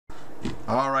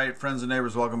Alright, friends and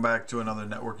neighbors, welcome back to another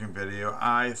networking video.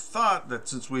 I thought that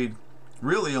since we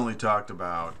really only talked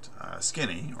about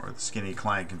SCCP, or the SCCP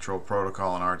Client Control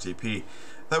Protocol and RTP,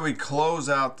 that we'd close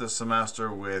out the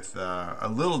semester with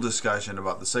a little discussion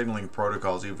about the signaling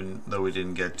protocols, even though we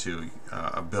didn't get to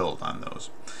a build on those.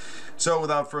 So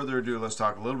without further ado, let's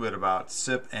talk a little bit about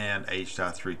SIP and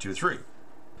H.323.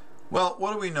 Well,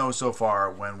 what do we know so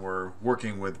far when we're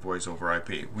working with voice over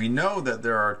IP? We know that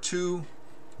there are two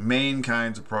main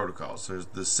kinds of protocols. There's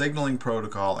the signaling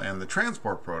protocol and the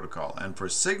transport protocol. And for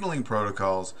signaling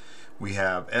protocols, we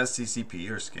have SCCP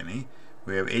or SCCP,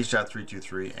 we have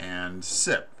H.323 and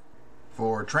SIP.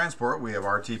 For transport, we have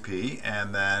RTP,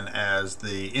 and then as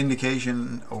the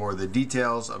indication or the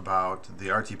details about the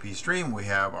RTP stream, we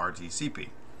have RTCP.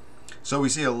 So we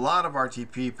see a lot of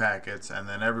RTP packets, and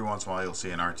then every once in a while you'll see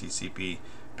an RTCP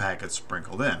packet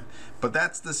sprinkled in. But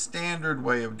that's the standard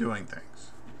way of doing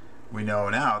things. We know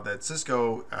now that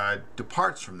Cisco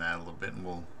departs from that a little bit, and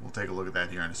we'll take a look at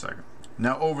that here in a second.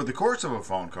 Now, over the course of a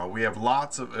phone call, we have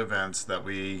lots of events that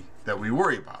we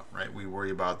worry about, right? We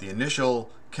worry about the initial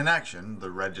connection,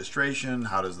 the registration,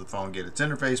 how does the phone get its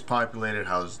interface populated,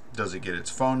 how does it get its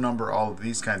phone number, all of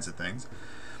these kinds of things.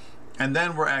 And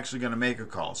then we're actually going to make a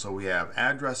call. So we have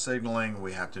address signaling,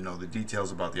 we have to know the details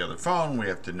about the other phone, we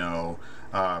have to know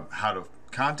how to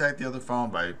contact the other phone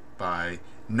by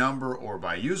number or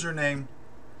by username.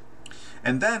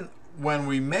 And then when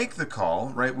we make the call,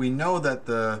 right, we know that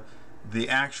the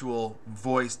actual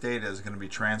voice data is going to be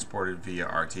transported via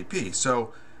RTP.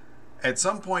 So at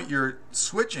some point you're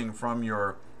switching from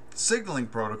your signaling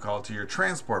protocol to your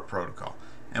transport protocol,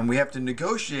 and we have to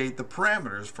negotiate the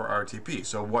parameters for RTP.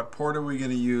 So what port are we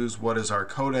going to use, what is our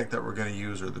codec that we're going to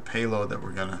use, or the payload that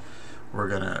we're going to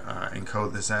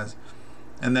encode this as.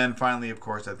 And then finally, of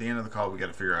course, at the end of the call, we got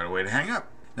to figure out a way to hang up.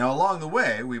 Now, along the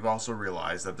way, we've also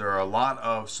realized that there are a lot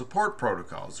of support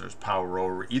protocols. There's Power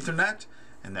over Ethernet,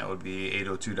 and that would be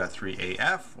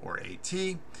 802.3AF or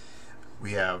AT.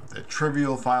 We have the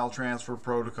trivial file transfer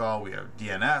protocol, we have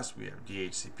DNS, we have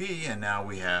DHCP, and now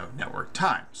we have network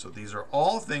time. So these are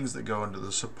all things that go into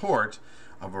the support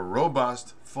of a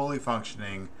robust, fully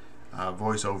functioning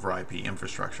voice over IP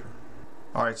infrastructure.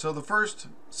 All right, so the first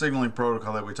signaling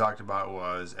protocol that we talked about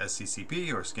was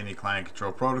SCCP, or SCCP Client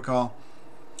Control Protocol.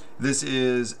 This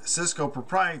is Cisco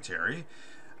proprietary.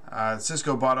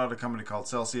 Cisco bought out a company called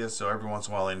Celsius, so every once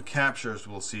in a while in captures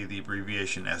we'll see the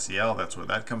abbreviation SEL. That's where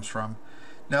that comes from.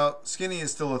 Now, SCCP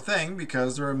is still a thing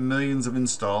because there are millions of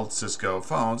installed Cisco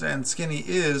phones, and SCCP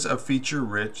is a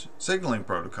feature-rich signaling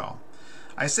protocol.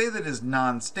 I say that is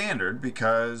non-standard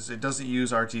because it doesn't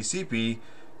use RTCP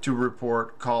to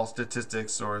report call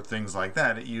statistics or things like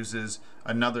that. It uses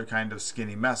another kind of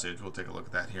SCCP message. We'll take a look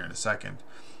at that here in a second.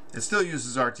 It still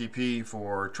uses RTP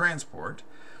for transport.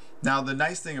 Now, the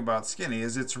nice thing about SCCP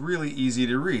is it's really easy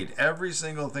to read. Every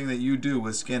single thing that you do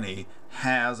with SCCP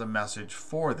has a message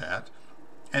for that,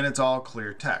 and it's all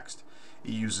clear text.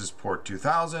 It uses port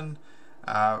 2000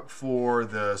 for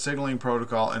the signaling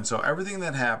protocol, and so everything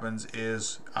that happens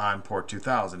is on port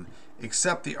 2000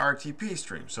 except the RTP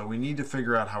stream. So we need to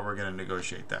figure out how we're going to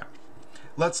negotiate that.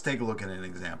 Let's take a look at an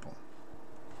example.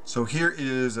 So here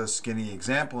is a SCCP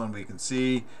example, and we can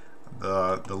see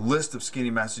the list of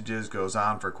SCCP messages goes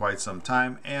on for quite some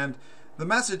time, and the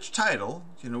message title,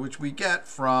 which we get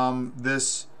from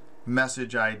this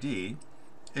message ID,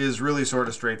 is really sort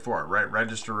of straightforward, right?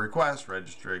 Register request,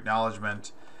 register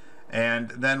acknowledgement,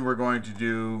 and then we're going to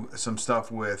do some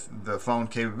stuff with the phone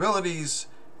capabilities.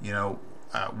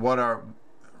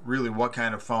 What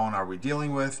kind of phone are we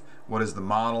dealing with? What is the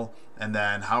model? And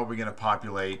then how are we going to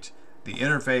populate the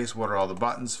interface? What are all the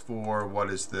buttons for? What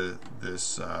is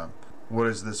this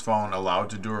phone allowed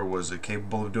to do, or was it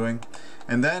capable of doing?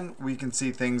 And then we can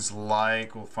see things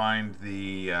like we'll find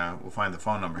the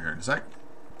phone number here in a sec.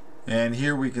 And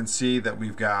here we can see that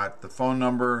we've got the phone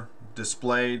number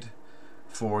displayed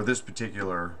for this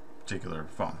particular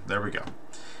phone. There we go.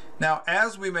 Now,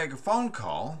 as we make a phone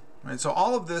call, right, so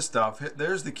all of this stuff,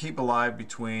 there's the keep alive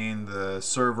between the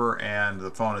server and the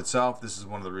phone itself. This is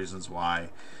one of the reasons why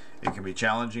it can be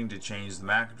challenging to change the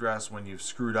MAC address when you've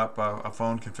screwed up a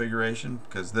phone configuration,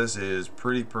 because this is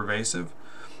pretty pervasive.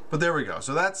 But there we go.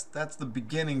 So that's the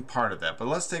beginning part of that. But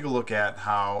let's take a look at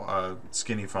how a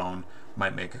SCCP phone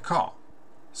might make a call.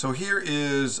 So here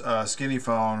is a SCCP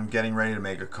phone getting ready to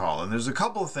make a call, and there's a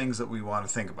couple of things that we want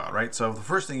to think about, right? So the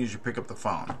first thing is you pick up the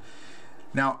phone.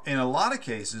 Now, in a lot of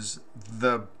cases,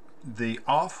 the the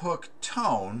off-hook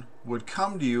tone would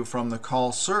come to you from the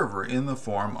call server in the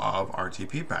form of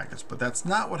RTP packets. But that's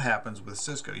not what happens with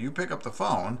Cisco. You pick up the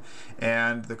phone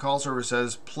and the call server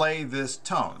says, play this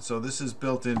tone. So this is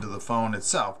built into the phone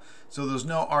itself. So there's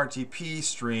no RTP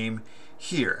stream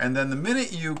here. And then the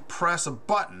minute you press a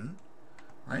button,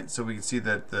 right, so we can see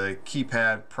that the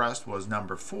keypad pressed was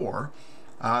number 4,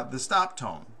 the stop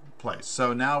tone plays.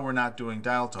 So now we're not doing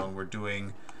dial tone, we're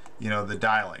doing, you know, the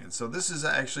dialing. And so this is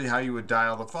actually how you would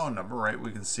dial the phone number, right?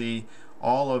 We can see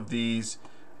all of these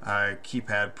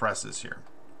keypad presses here.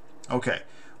 Okay,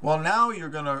 well now you're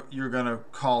gonna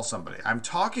call somebody. I'm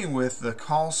talking with the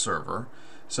call server.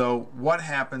 So what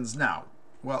happens now?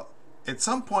 Well, at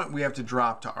some point we have to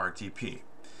drop to RTP,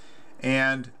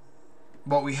 and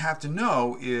what we have to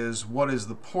know is what is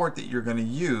the port that you're going to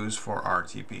use for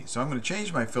RTP. So I'm going to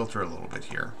change my filter a little bit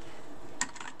here.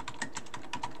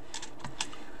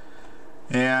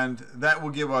 And that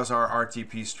will give us our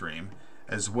RTP stream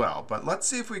as well. But let's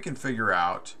see if we can figure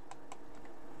out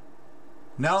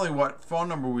not only what phone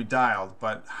number we dialed,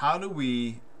 but how do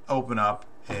we open up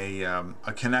a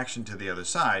connection to the other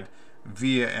side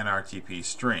via an RTP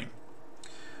stream.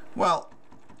 Well,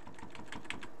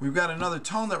 we've got another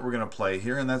tone that we're going to play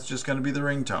here, and that's just going to be the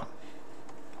ringtone.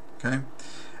 Okay,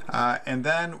 and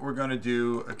then we're going to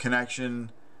do a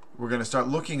connection. We're going to start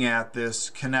looking at this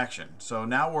connection. So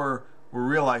now we're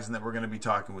realizing that we're going to be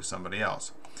talking with somebody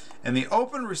else. And the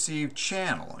open receive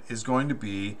channel is going to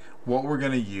be what we're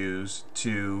going to use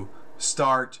to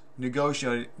start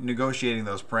negotiating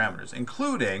those parameters,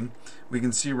 including, we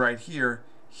can see right here,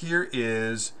 here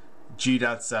is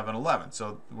G.711.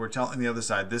 So we're telling the other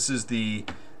side, this is the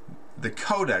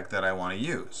codec that I want to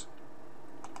use.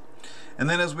 And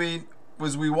then as we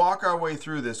walk our way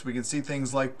through this, we can see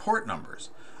things like port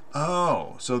numbers.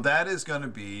 Oh, so that is going to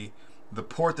be the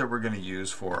port that we're going to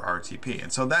use for RTP.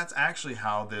 And so that's actually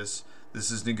how this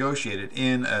is negotiated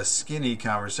in a skinny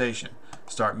conversation.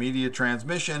 Start media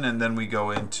transmission, and then we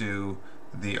go into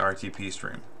the RTP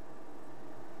stream.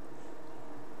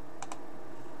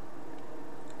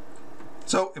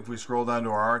 So if we scroll down to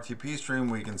our RTP stream,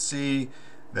 we can see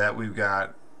that we've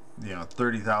got,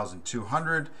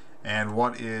 30,200, and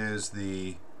what is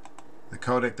the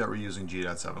codec that we're using,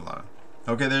 G.711.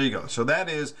 Okay, there you go. So that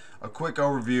is a quick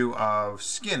overview of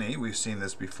Skinny. We've seen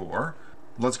this before.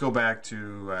 Let's go back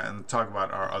to and talk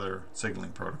about our other signaling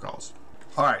protocols.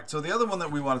 All right, so the other one that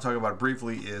we want to talk about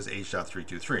briefly is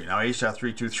H.323. Now,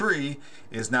 H.323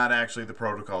 is not actually the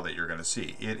protocol that you're going to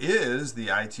see. It is the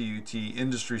ITU-T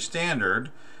industry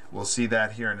standard. We'll see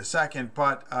that here in a second,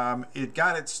 but it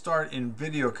got its start in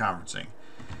video conferencing.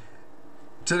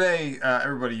 Today,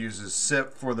 everybody uses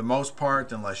SIP for the most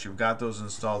part, unless you've got those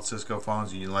installed Cisco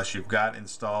phones, unless you've got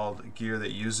installed gear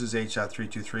that uses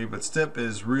H.323, but SIP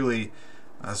is really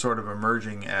sort of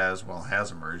emerging as, well,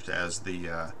 has emerged as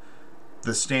the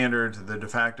standard, the de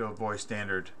facto voice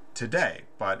standard today.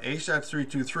 But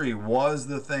H.323 was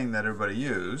the thing that everybody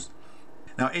used.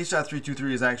 Now,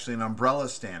 H.323 is actually an umbrella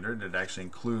standard. It actually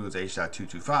includes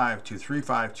H.225,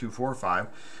 235, 245,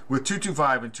 with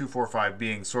 225 and 245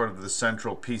 being sort of the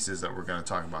central pieces that we're going to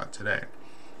talk about today.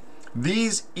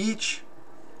 These each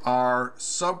are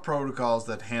sub-protocols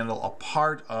that handle a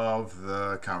part of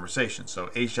the conversation. So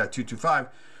H.225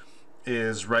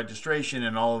 is registration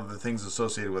and all of the things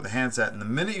associated with the handset. And the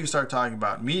minute you start talking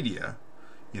about media,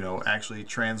 actually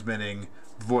transmitting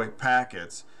VoIP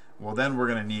packets, well, then we're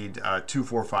going to need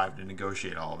 245 to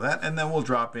negotiate all of that, and then we'll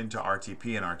drop into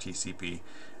RTP and RTCP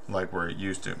like we're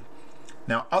used to.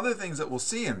 Now, other things that we'll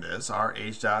see in this are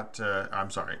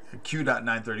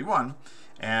Q.931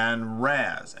 and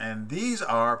RAS, and these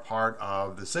are part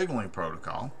of the signaling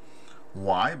protocol.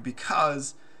 Why?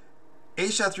 Because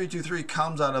H.323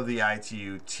 comes out of the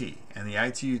ITU-T, and the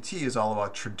ITU-T is all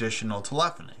about traditional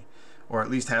telephony, or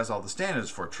at least has all the standards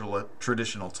for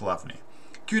traditional telephony.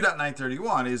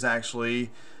 Q.931 is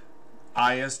actually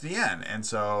ISDN, and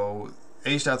so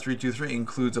H.323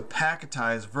 includes a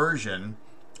packetized version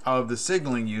of the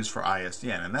signaling used for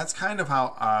ISDN, and that's kind of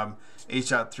how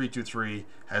H.323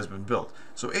 has been built.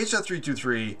 So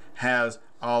H.323 has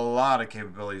a lot of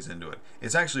capabilities into it.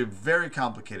 It's actually a very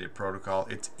complicated protocol.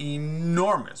 It's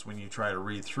enormous when you try to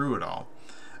read through it all.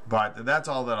 But that's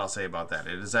all that I'll say about that.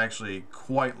 It is actually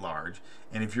quite large,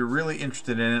 and if you're really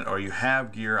interested in it or you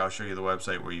have gear, I'll show you the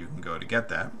website where you can go to get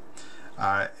that.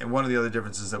 And one of the other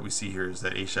differences that we see here is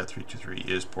that H.323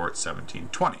 is port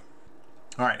 1720.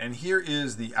 All right, and here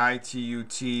is the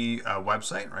ITU-T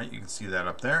website, right? You can see that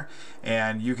up there.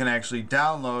 And you can actually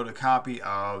download a copy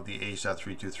of the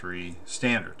H.323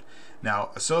 standard.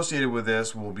 Now, associated with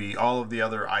this will be all of the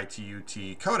other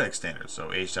ITU-T codec standards.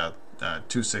 So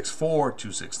H.264,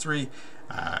 263,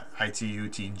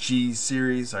 ITU-T G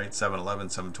series, right? 711,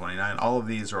 729. All of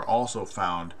these are also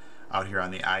found out here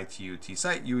on the ITU-T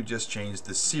site. You would just change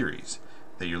the series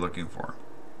that you're looking for.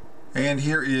 And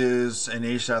here is an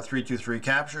H.323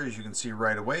 capture. As you can see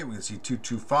right away, we can see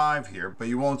 225 here, but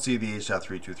you won't see the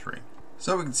H.323.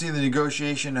 So we can see the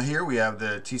negotiation here. We have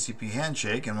the TCP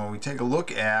handshake, and when we take a look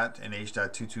at an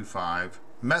H.225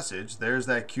 message, there's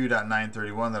that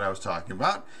Q.931 that I was talking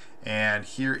about, and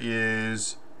here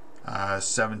is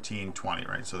 1720,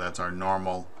 right? So that's our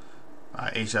normal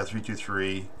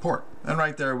H.323 port. And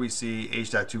right there we see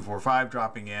H.245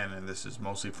 dropping in, and this is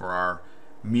mostly for our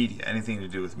media, anything to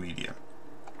do with media.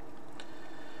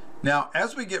 Now,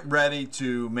 as we get ready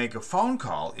to make a phone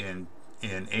call in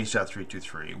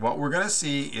H.323, what we're going to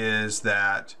see is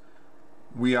that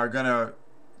we are going to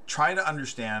try to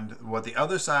understand what the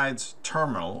other side's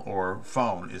terminal or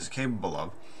phone is capable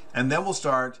of, and then we'll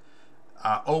start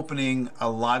opening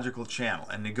a logical channel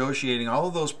and negotiating all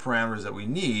of those parameters that we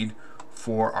need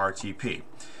for RTP.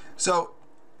 So,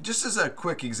 just as a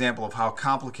quick example of how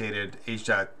complicated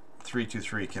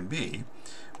H.323 can be,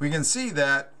 we can see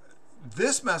that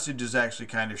this message is actually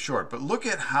kind of short, but look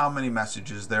at how many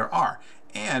messages there are.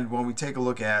 And when we take a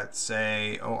look at,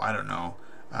 say, I don't know,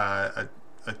 a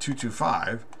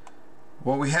 225,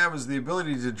 what we have is the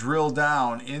ability to drill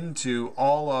down into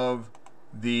all of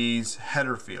these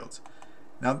header fields.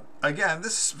 Now, again,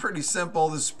 this is pretty simple,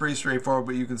 this is pretty straightforward,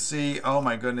 but you can see, oh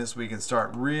my goodness, we can start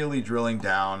really drilling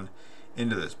down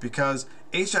into this, because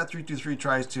H.323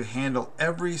 tries to handle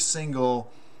every single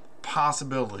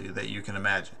possibility that you can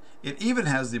imagine. It even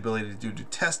has the ability to do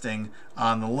testing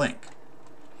on the link.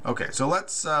 Okay, so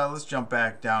let's jump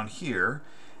back down here,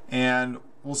 and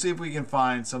we'll see if we can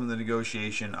find some of the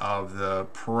negotiation of the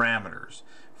parameters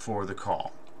for the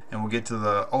call. And we'll get to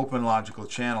the open logical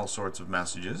channel sorts of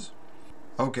messages.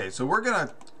 Okay, so we're going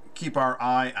to keep our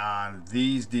eye on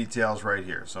these details right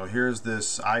here. So here's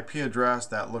this IP address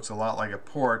that looks a lot like a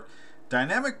port.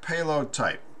 Dynamic payload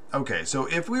type. Okay, so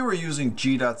if we were using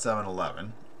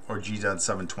G.711 or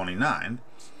G.729,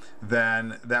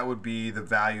 then that would be the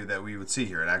value that we would see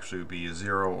here. It actually would be a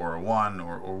 0 or a 1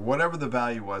 or whatever the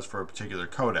value was for a particular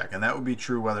codec. And that would be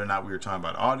true whether or not we were talking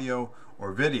about audio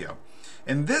or video.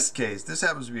 In this case, this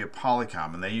happens to be a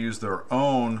Polycom, and they use their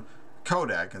own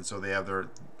codec, and so they have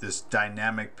this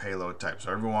dynamic payload type.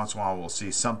 So every once in a while we'll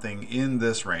see something in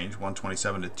this range,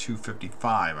 127 to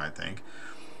 255, I think,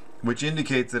 which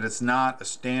indicates that it's not a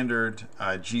standard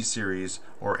G series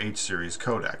or H series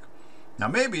codec. Now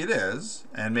maybe it is,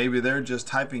 and maybe they're just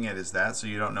typing it as that, so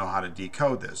you don't know how to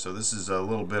decode this. So this is a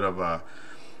little bit of a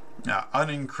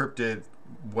unencrypted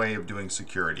way of doing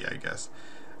security, I guess.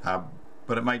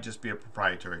 But it might just be a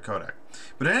proprietary codec.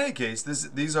 But in any case,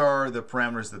 these are the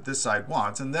parameters that this side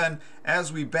wants, and then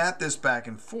as we bat this back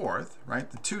and forth, right,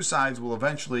 the two sides will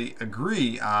eventually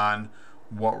agree on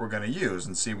what we're going to use.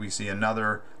 And we see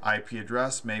another IP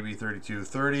address, maybe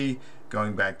 3230,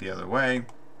 going back the other way,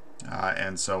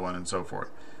 and so on and so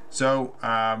forth. So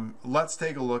let's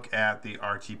take a look at the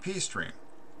RTP stream.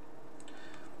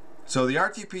 So the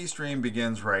RTP stream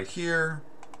begins right here,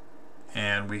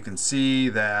 and we can see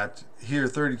that here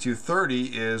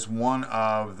 3230 is one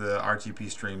of the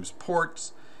RTP stream's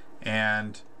ports,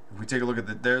 and if we take a look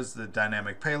at there's the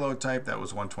dynamic payload type. That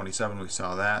was 127, we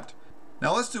saw that.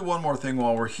 Now let's do one more thing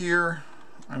while we're here.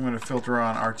 I'm going to filter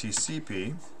on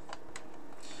RTCP,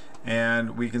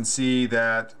 and we can see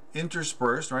that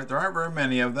interspersed, right, there aren't very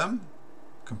many of them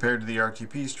compared to the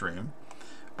RTP stream,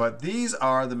 but these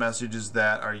are the messages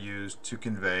that are used to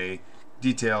convey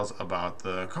details about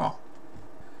the call.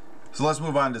 So let's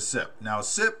move on to SIP. Now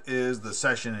SIP is the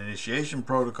Session Initiation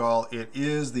Protocol. It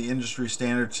is the industry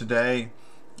standard today.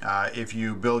 If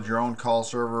you build your own call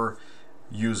server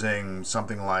using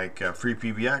something like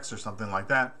FreePBX or something like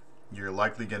that, you're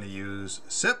likely going to use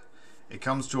SIP. It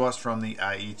comes to us from the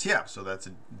IETF, so that's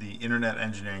the Internet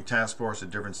Engineering Task Force, a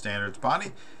different standards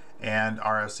body, and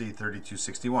RFC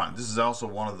 3261. This is also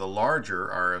one of the larger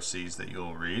RFCs that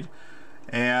you'll read.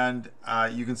 And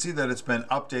you can see that it's been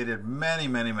updated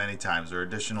many times. There are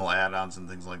additional add-ons and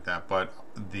things like that, but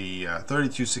the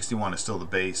 3261 is still the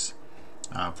base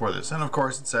for this. And of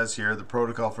course it says here the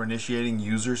protocol for initiating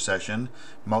user session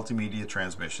multimedia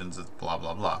transmissions, blah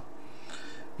blah blah.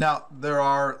 Now there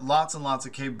are lots and lots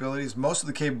of capabilities. Most of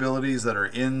the capabilities that are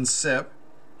in SIP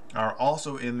are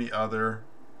also in the other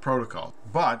protocols,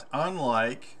 but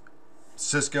unlike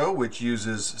Cisco, which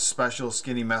uses special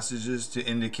skinny messages to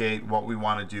indicate what we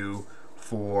want to do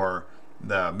for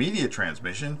the media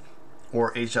transmission,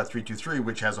 or H.323,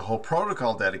 which has a whole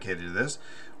protocol dedicated to this.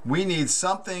 We need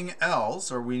something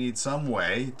else, or we need some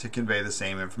way to convey the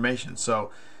same information. So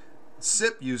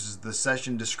SIP uses the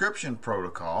session description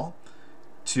protocol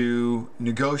to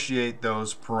negotiate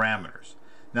those parameters.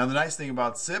 Now the nice thing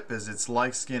about SIP is it's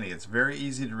like Skinny. It's very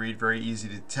easy to read, very easy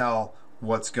to tell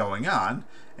what's going on,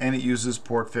 and it uses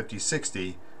port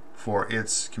 5060 for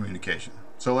its communication.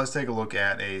 So let's take a look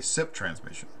at a SIP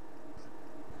transmission.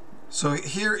 So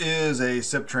here is a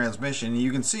SIP transmission.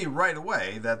 You can see right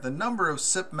away that the number of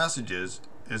SIP messages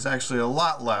is actually a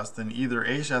lot less than either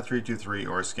H.323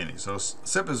 or Skinny. So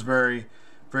SIP is very,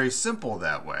 very simple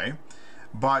that way,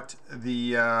 but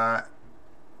the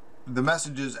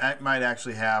messages might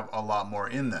actually have a lot more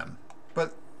in them.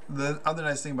 But the other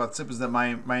nice thing about SIP is that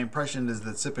my impression is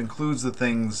that SIP includes the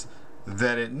things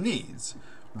that it needs,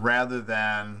 rather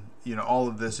than, you know, all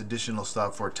of this additional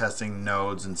stuff for testing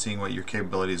nodes and seeing what your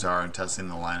capabilities are and testing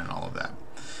the line and all of that.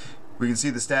 We can see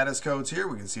the status codes here.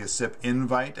 We can see a SIP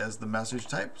invite as the message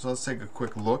type. So let's take a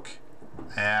quick look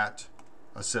at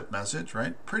a SIP message,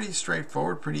 right? Pretty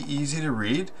straightforward, pretty easy to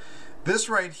read. This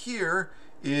right here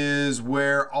is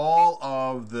where all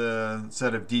of the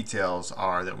set of details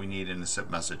are that we need in a SIP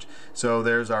message. So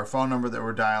there's our phone number that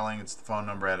we're dialing. It's the phone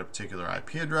number at a particular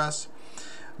IP address.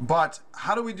 But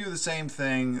how do we do the same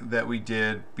thing that we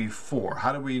did before?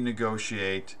 How do we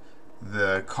negotiate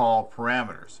the call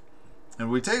parameters? And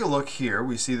we take a look here,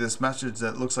 we see this message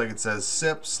that looks like it says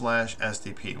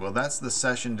SIP/SDP. Well, that's the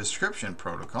session description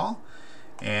protocol.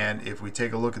 And if we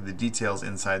take a look at the details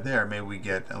inside there, maybe we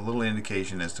get a little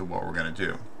indication as to what we're going to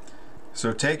do.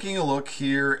 So taking a look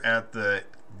here at the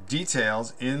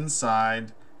details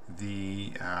inside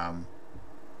the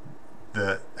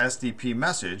SDP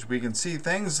message, we can see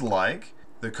things like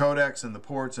the codecs and the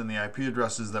ports and the IP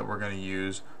addresses that we're going to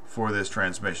use for this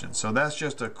transmission. So that's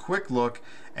just a quick look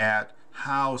at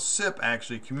how SIP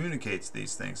actually communicates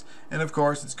these things. And of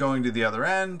course it's going to the other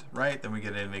end, right? Then we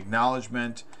get an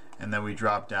acknowledgement, and then we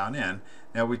drop down in.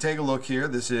 Now we take a look here.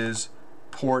 This is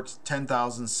port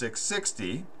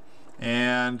 10,660,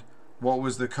 and what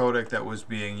was the codec that was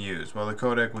being used? Well, the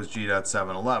codec was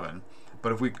G.711.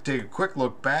 But if we take a quick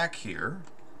look back here,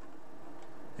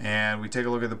 and we take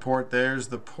a look at the port, there's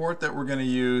the port that we're going to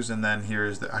use, and then here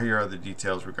are the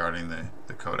details regarding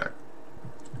the codec.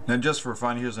 Now just for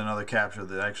fun, here's another capture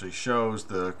that actually shows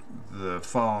the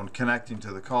phone connecting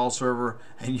to the call server,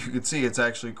 and you can see it's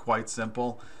actually quite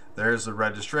simple. There's the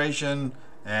registration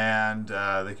and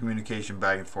the communication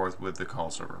back and forth with the call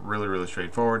server. Really, really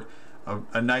straightforward.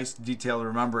 A nice detail to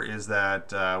remember is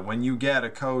that when you get a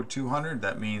code 200,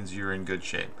 that means you're in good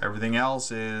shape. Everything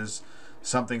else is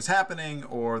something's happening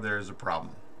or there's a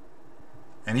problem.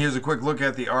 And here's a quick look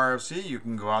at the RFC. You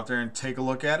can go out there and take a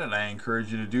look at it. I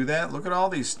encourage you to do that. Look at all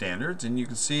these standards, and you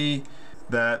can see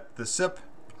that the SIP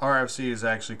RFC is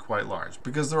actually quite large,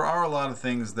 because there are a lot of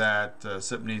things that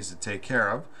SIP needs to take care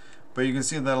of. But you can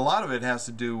see that a lot of it has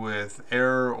to do with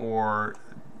error or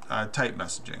type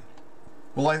messaging.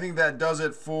 Well, I think that does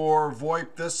it for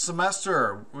VoIP this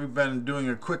semester. We've been doing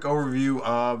a quick overview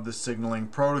of the signaling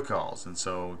protocols. And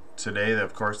so today,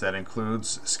 of course, that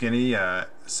includes Skinny,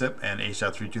 SIP, and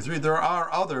H.323. There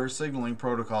are other signaling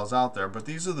protocols out there, but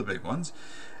these are the big ones.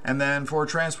 And then for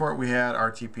transport, we had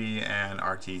RTP and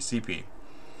RTCP.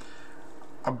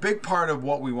 A big part of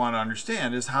what we want to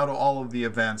understand is, how do all of the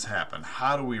events happen?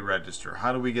 How do we register?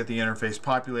 How do we get the interface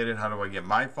populated? How do I get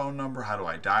my phone number? How do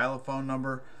I dial a phone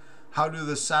number? How do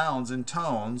the sounds and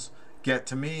tones get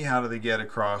to me? How do they get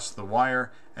across the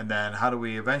wire? And then how do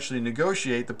we eventually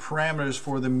negotiate the parameters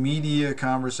for the media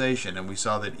conversation? And we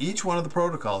saw that each one of the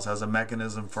protocols has a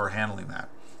mechanism for handling that.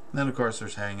 And then of course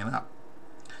there's hanging up.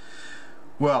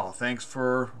 Well, thanks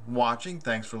for watching.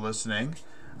 Thanks for listening.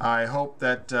 I hope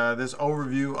that this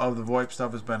overview of the VoIP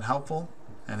stuff has been helpful.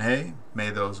 And hey, may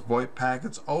those VoIP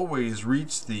packets always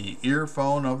reach the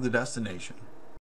earphone of the destination.